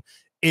Witherspoon,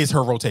 is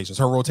her rotations.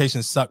 Her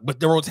rotations suck, but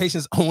the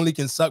rotations only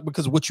can suck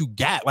because of what you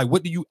got. Like,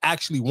 what do you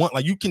actually want?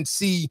 Like, you can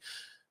see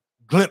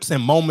glimpses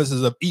and moments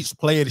of each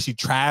player that she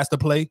tries to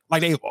play.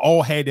 Like, they've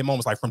all had their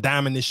moments, like from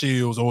Diamond the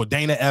Shields or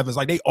Dana Evans.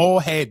 Like, they all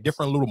had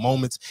different little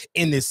moments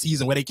in this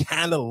season where they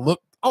kind of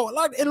look,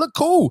 like it looked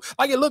cool.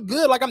 Like, it looked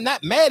good. Like, I'm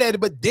not mad at it,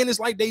 but then it's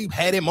like they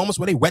had their moments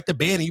where they wet the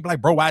bed and you be like,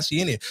 bro, why is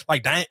she in it?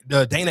 Like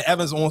Dana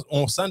Evans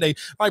on Sunday,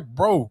 like,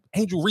 bro,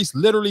 Angel Reese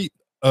literally,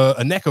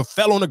 Aneka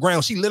fell on the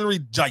ground. She literally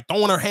like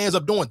throwing her hands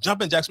up, doing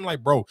jumping jacks. I'm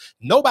like, bro,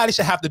 nobody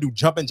should have to do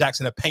jumping jacks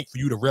in the paint for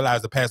you to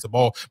realize to pass the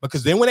ball,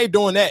 because then when they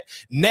doing that,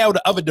 now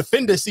the other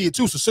defenders see it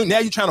too. So soon now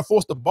you're trying to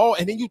force the ball,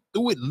 and then you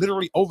threw it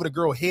literally over the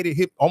girl head. It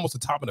hit almost the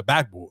top of the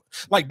backboard.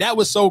 Like, that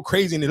was so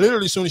crazy. And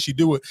literally as soon as she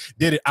did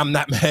it, I'm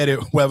not mad at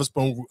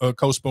Weatherspoon,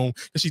 Coach Spoon,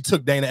 because she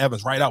took Dana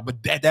Evans right out. But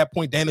at that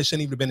point, Dana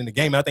shouldn't even have been in the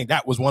game. And I think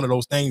that was one of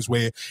those things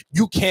where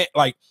you can't,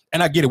 like,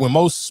 and I get it, when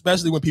most,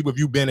 especially when people, if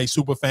you've been a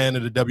super fan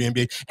of the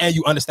WNBA and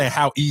you understand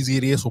how easy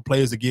it is for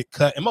players to get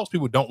cut, and most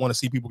people don't want to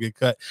see people get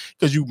cut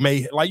because you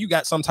may, like, you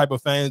got some type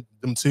of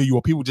fandom to you,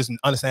 or people just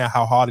understand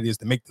how hard it is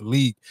to make the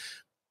league.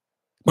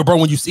 But, bro,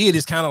 when you see it,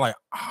 it's kind of like,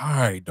 all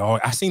right,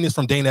 dog. I've seen this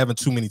from Dana Evans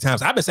too many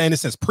times. I've been saying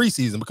this since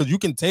preseason, because you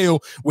can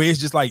tell where it's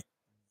just like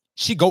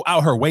she go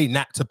out her way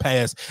not to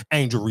pass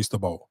Angel Reese the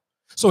ball.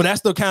 So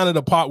that's the kind of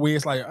the part where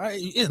it's like,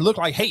 it looked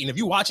like hating. If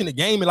you're watching the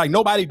game and like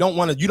nobody you don't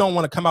want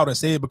to come out and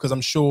say it, because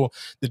I'm sure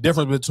the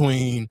difference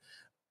between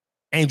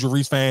Angel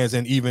Reese fans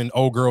and even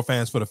old girl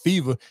fans for the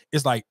Fever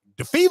is like,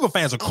 the Fever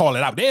fans will call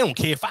it out. They don't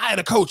care. Fire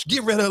the coach.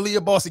 Get rid of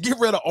Leah Boston. Get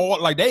rid of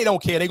all. Like, they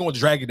don't care. They're going to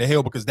drag it to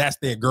hell because that's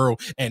their girl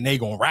and they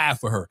going to ride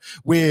for her.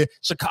 Where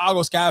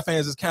Chicago Sky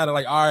fans is kind of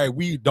like, all right,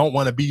 we don't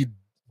want to be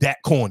that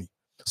corny.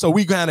 So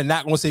we kind of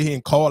not going to sit here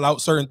and call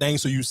out certain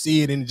things so you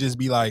see it and just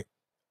be like,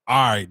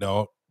 all right,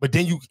 dog. But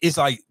then it's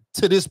like,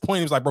 to this point,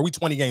 it was like, bro, we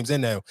 20 games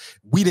in now.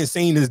 We didn't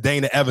seen this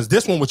Dana Evans.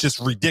 This one was just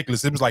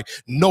ridiculous. It was like,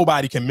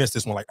 nobody can miss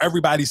this one. Like,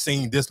 everybody's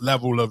seen this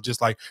level of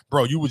just like,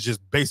 bro, you was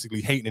just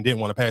basically hating and didn't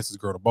want to pass this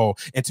girl the ball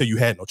until you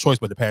had no choice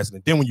but to pass it.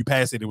 And then when you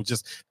pass it, it was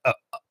just,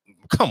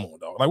 come on,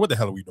 dog. Like, what the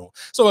hell are we doing?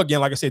 So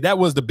again, like I said, that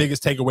was the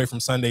biggest takeaway from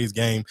Sunday's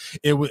game.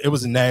 It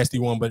was a nasty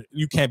one, but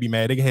you can't be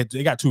mad.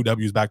 They got 2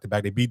 W's back to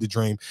back. They beat the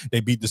Dream. They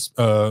beat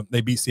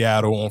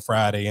Seattle on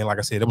Friday. And like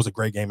I said, it was a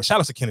great game. And shout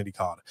out to Kennedy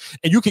Carter.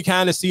 And you can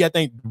kind of see, I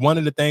think one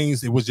of the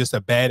things, it was just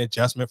a bad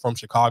adjustment from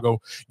Chicago.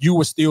 You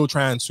were still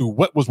trying to,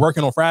 what was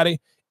working on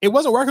Friday, it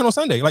wasn't working on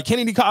Sunday. Like,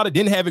 Kennedy Carter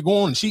didn't have it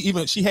going.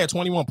 She had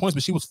 21 points,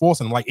 but she was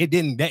forcing them. Like, that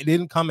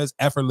didn't come as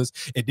effortless.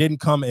 It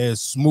didn't come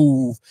as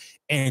smooth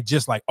and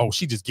just like, oh,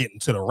 she just getting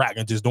to the rack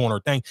and just doing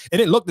her thing. It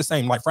didn't look the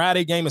same. Like,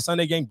 Friday game and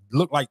Sunday game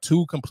looked like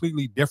 2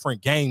 completely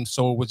different games.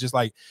 So it was just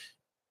like,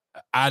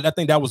 I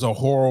think that was a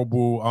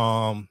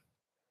horrible,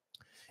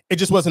 it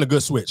just wasn't a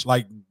good switch.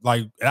 Like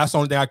that's the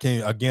only thing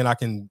I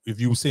can,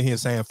 if you sit here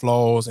saying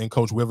flaws in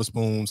Coach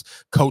Witherspoon's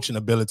coaching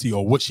ability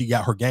or what she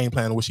got, her game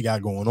plan, or what she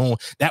got going on,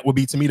 that would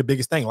be to me the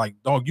biggest thing. Like,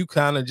 dog, you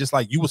kind of just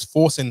like, you was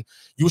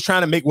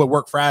trying to make what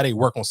worked Friday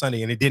work on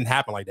Sunday, and it didn't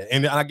happen like that.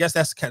 And I guess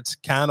that's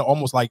kind of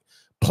almost like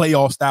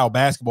playoff style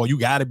basketball. You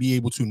got to be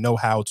able to know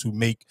how to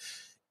make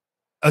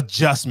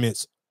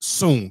adjustments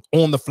soon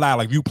on the fly.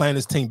 Like, you playing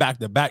this team back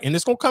to back, and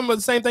it's gonna come with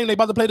the same thing. They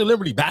about to play the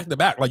Liberty back to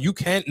back. Like, you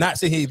can't not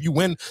sit here. If you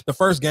win the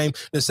first game,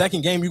 the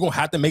second game you're gonna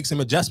have to make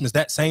some adjustments.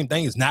 That same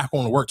thing is not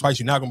going to work twice.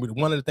 You're not gonna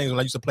be one of the things when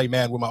I used to play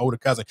Madden with my older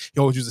cousin. He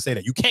always used to say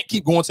that you can't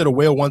keep going to the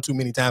well one too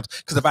many times,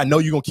 because if I know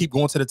you're gonna keep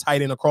going to the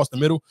tight end across the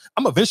middle,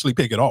 I'm eventually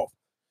pick it off.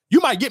 You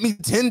might get me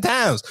 10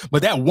 times,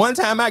 but that one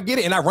time I get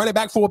it and I run it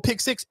back for a pick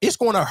six, it's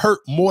going to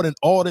hurt more than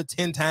all the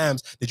 10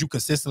 times that you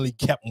consistently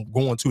kept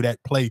going to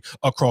that play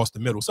across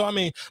the middle. So, I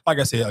mean, like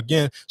I said,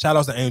 again, shout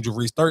outs to Angel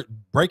Reese,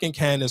 breaking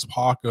Candace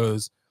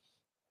Parker's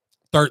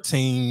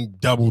 13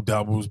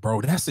 double-doubles,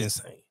 bro. That's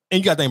insane. And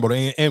you got to think about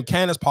it. And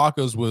Candace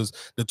Parker's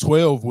the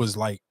 12 was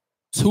like,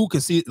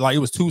 it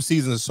was 2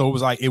 seasons, so it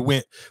was like it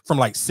went from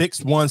like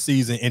 6 one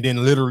season, and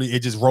then literally it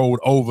just rolled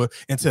over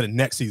into the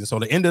next season. So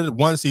the end of the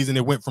one season,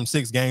 it went from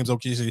 6 games.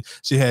 Okay,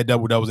 she had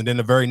double doubles, and then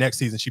the very next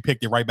season she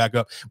picked it right back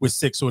up with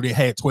 6, so they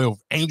had 12.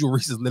 Angel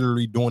Reese is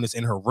literally doing this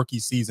in her rookie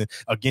season.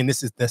 Again,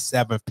 this is the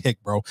 7th pick,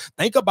 bro.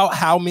 Think about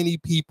how many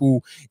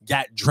people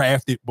got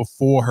drafted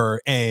before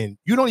her, and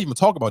you don't even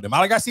talk about them.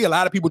 Like, I see a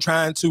lot of people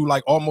trying to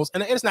like almost,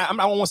 and it's not, I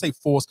don't want to say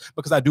force,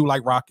 because I do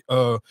like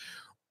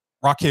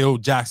Raquel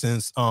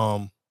Jackson's,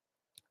 I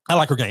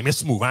like her game. It's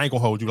smooth. I ain't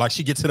gonna hold you. Like,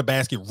 she gets to the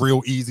basket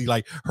real easy.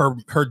 Like, her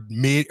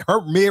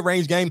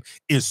mid-range game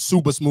is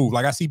super smooth.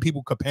 Like, I see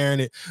people comparing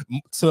it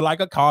to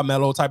like a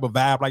Carmelo type of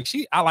vibe. Like,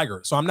 I like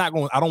her. So I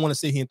don't want to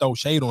sit here and throw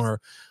shade on her.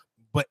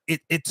 But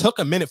it took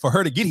a minute for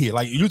her to get here.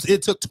 Like,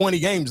 it took 20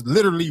 games,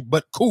 literally.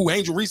 But cool,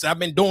 Angel Reese, I've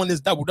been doing this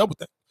double-double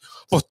thing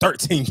for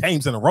 13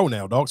 games in a row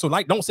now, dog. So,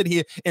 like, don't sit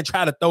here and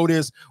try to throw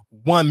this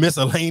one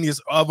miscellaneous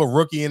of a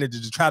rookie in it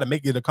to try to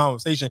make it a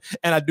conversation.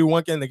 And I do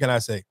one thing that can I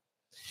say.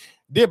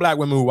 Dear black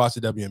women who watch the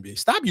WNBA,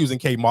 stop using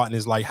Kate Martin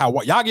as like how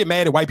y'all get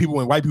mad at white people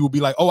when white people be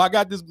like, oh, I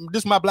got this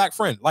is my black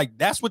friend. Like,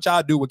 that's what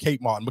y'all do with Kate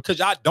Martin. Because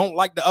y'all don't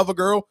like the other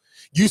girl,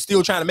 you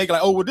still trying to make it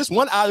like, oh, well, this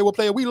one Iowa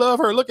player, we love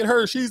her. Look at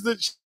her. She's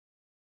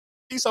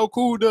so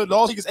cool. The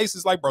all she gets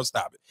aces. Like, bro,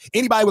 stop it.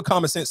 Anybody with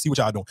common sense see what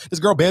y'all doing.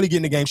 This girl barely get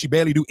in the game. She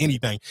barely do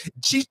anything.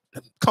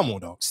 Come on,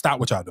 dog. Stop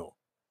what y'all doing.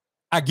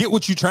 I get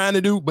what you're trying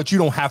to do, but you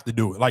don't have to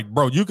do it. Like,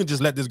 bro, you can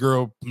just let this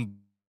girl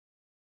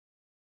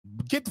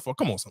Get the fuck,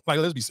 come on, son. Like,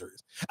 let's be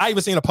serious. I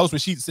even seen a post where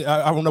she said,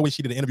 I don't know where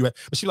she did the interview at,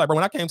 but she like, bro,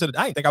 when I came to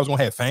I didn't think I was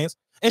gonna have fans.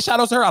 And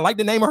shout out to her. I like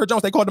the name of her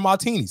Jones. They called the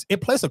Martinis.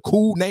 It plays a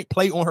cool name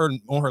play on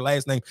her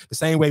last name, the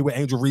same way with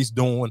Angel Reese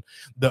doing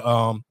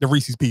the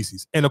Reese's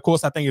Pieces. And of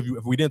course, I think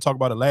if we didn't talk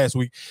about it last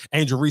week,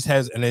 Angel Reese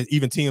has, and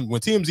even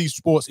when TMZ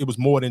Sports, it was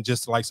more than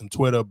just like some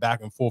Twitter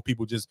back and forth,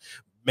 people just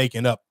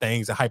making up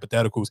things and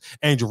hypotheticals.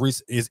 Angel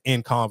Reese is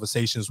in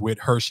conversations with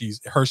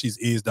Hershey's. Hershey's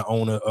is the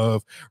owner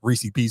of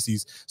Reese's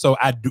Pieces. So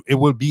it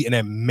would be an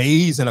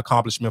amazing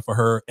accomplishment for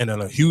her and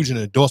a huge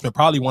endorsement,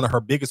 probably one of her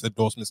biggest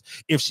endorsements,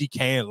 if she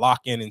can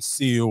lock in and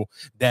seal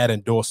that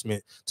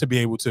endorsement to be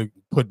able to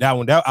put that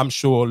one down. I'm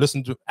sure,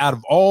 listen to, out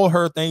of all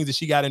her things that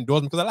she got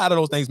endorsement, because a lot of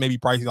those things may be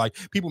pricey. Like,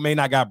 people may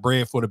not got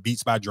bread for the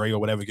Beats by Dre or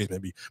whatever it case may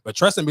be. But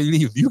trust and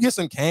believe, if you get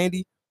some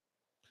candy,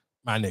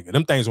 my nigga,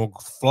 them things will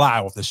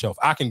fly off the shelf.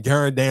 I can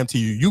guarantee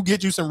you. You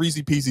get you some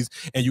Reese's Pieces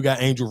and you got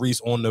Angel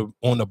Reese on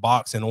the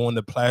box and on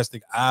the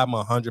plastic. I'm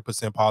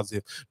 100%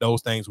 positive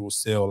those things will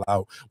sell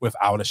out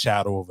without a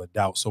shadow of a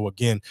doubt. So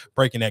again,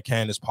 breaking that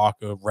Candace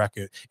Parker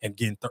record and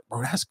getting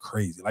bro, that's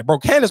crazy. Like, bro,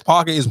 Candace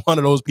Parker is one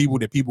of those people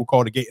that people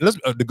call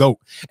the GOAT.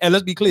 And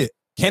let's be clear,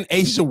 can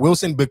A'ja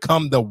Wilson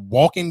become the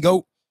walking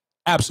GOAT?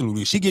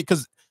 Absolutely.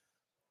 Because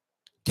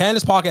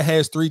Candace Parker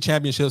has 3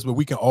 championships, but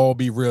we can all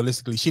be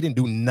realistically, she didn't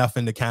do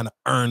nothing to kind of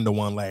earn the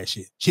one last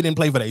year. She didn't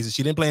play for the Aces.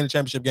 She didn't play in the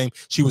championship game.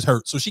 She was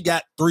hurt. So she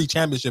got 3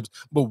 championships,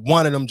 but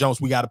one of them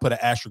Jones, we got to put an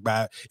asterisk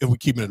by it if we're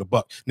keeping it a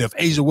buck. Now, if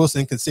A'ja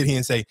Wilson can sit here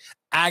and say,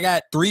 I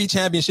got 3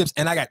 championships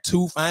and I got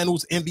 2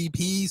 finals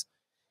MVPs,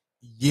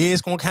 yeah,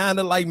 it's going to kind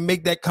of like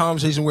make that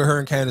conversation with her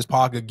and Candace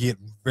Parker get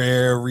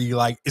very,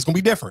 like, it's going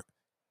to be different.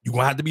 You're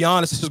going to have to be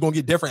honest. It's going to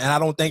get different. And I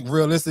don't think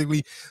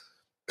realistically,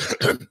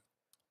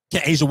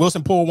 can A'ja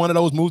Wilson pull one of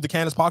those moves that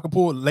Candace Parker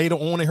pulled later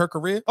on in her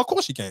career? Of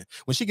course she can.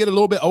 When she get a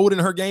little bit older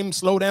and her game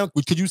slow down,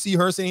 could you see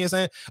her sitting here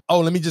saying, oh,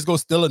 let me just go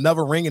steal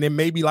another ring and then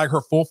maybe like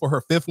her 4th or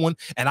her 5th one,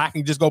 and I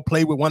can just go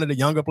play with one of the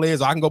younger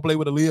players, or I can go play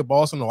with Aaliyah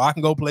Boston, or I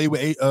can go play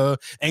with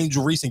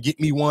Angel Reese and get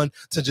me one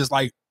to just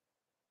like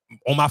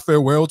on my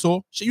farewell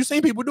tour? You've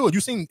seen people do it.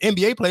 You've seen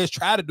NBA players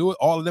try to do it.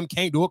 All of them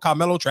can't do it.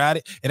 Carmelo tried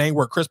it. It ain't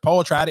work. Chris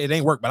Paul tried it. It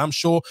ain't work. But I'm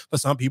sure for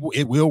some people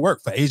it will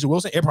work. For A'ja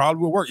Wilson, it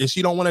probably will work. If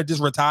she don't want to just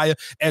retire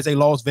as a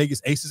Las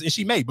Vegas Aces, and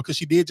she may, because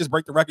she did just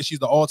break the record. She's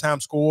the all-time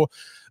scorer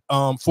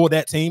for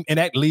that team, and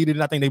that lead it.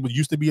 And I think they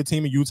used to be a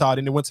team in Utah,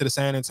 then they went to the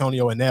San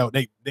Antonio, and now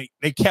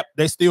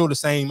they're still the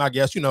same, I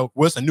guess. You know,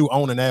 well, it's a new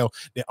owner now.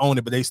 They own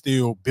it, but they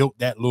still built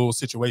that little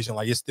situation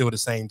like it's still the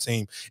same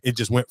team. It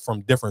just went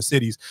from different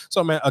cities.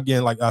 So, man,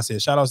 again, like I said,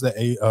 shout outs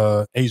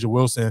to A'ja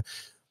Wilson,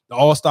 the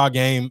All-Star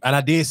game. And I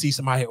did see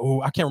somebody,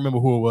 I can't remember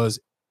who it was.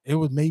 It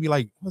was maybe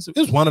like, it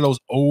was one of those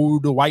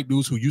older white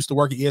dudes who used to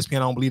work at ESPN. I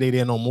don't believe they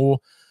there no more.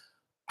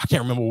 I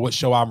can't remember what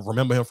show I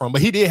remember him from,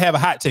 but he did have a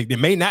hot take that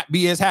may not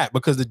be as hot,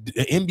 because the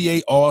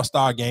NBA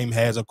All-Star game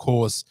has, of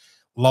course,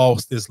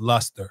 lost its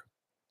luster.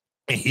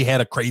 And he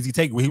had a crazy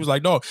take where he was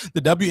like, no,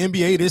 the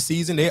WNBA this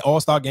season, their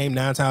All-Star game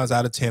 9 times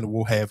out of 10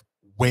 will have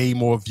way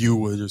more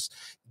viewers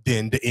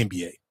than the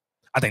NBA.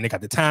 I think they got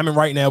the timing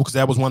right now, because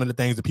that was one of the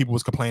things that people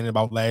was complaining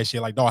about last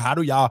year. Like, dog, how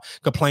do y'all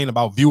complain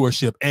about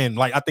viewership? And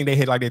like, I think they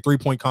had like their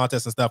 3-point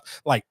contest and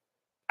stuff, like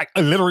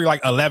literally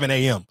like 11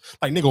 a.m.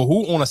 Like, nigga,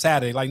 who on a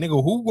Saturday? Like,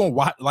 nigga, who gonna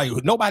watch? Like,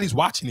 nobody's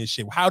watching this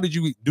shit. How did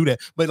you do that?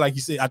 But like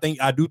you said,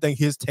 I do think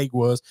his take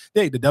was,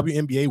 hey, the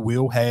WNBA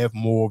will have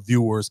more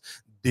viewers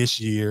this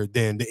year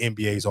than the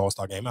NBA's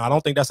All-Star game. I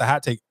don't think that's a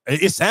hot take.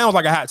 It sounds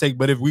like a hot take,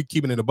 but if we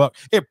keeping it a buck,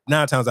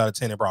 9 times out of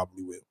 10, it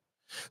probably will.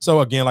 So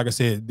again, like I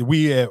said,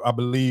 we have, I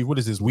believe, what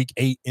is this, week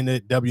 8 in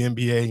the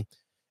WNBA?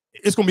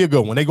 It's gonna be a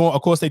good one.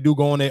 Of course, they do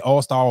go on their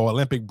All-Star or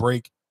Olympic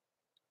break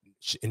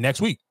next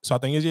week. So I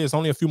think it's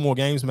only a few more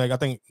games, Meg. I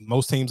think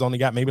most teams only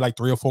got maybe like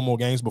 3 or 4 more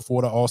games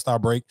before the All-Star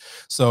break.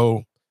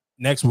 So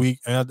next week,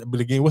 but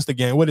again, what's the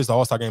game? What is the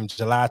All-Star game?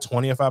 July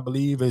 20th, I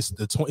believe. It's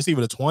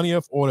either the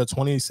 20th or the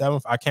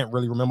 27th. I can't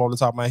really remember off the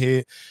top of my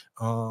head.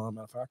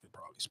 Matter of fact, I could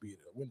probably speed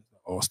it up. When is the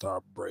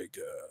All-Star break?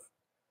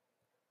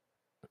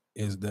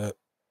 Is that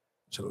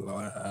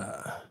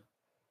July?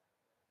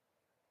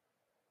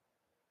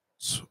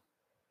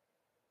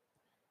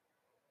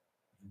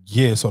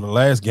 Yeah, so the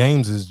last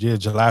games is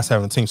July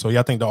 17th. So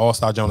yeah, I think the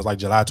All-Star Jones is like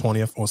July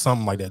 20th or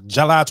something like that.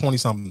 July 20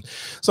 something.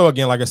 So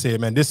again, like I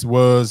said, man, this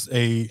was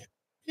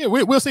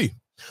we'll see.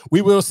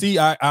 We will see.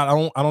 I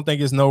don't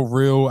think it's no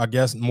real, I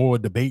guess, more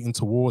debating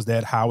towards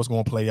that, how it's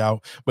going to play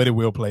out, but it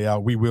will play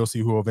out. We will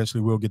see who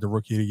eventually will get the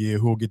Rookie of the Year,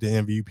 who will get the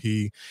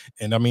MVP.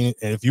 And I mean,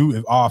 if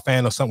you are a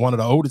fan of one of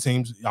the older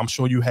teams, I'm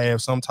sure you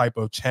have some type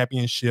of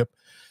championship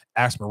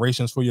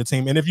aspirations for your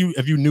team. And if you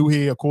new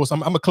here, of course,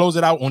 I'm gonna close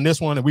it out on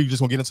this one, and we're just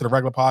gonna get into the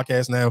regular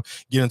podcast now,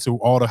 get into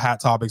all the hot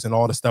topics and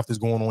all the stuff that's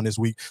going on this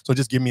week. So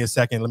just give me a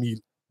second.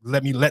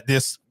 Let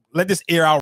this air out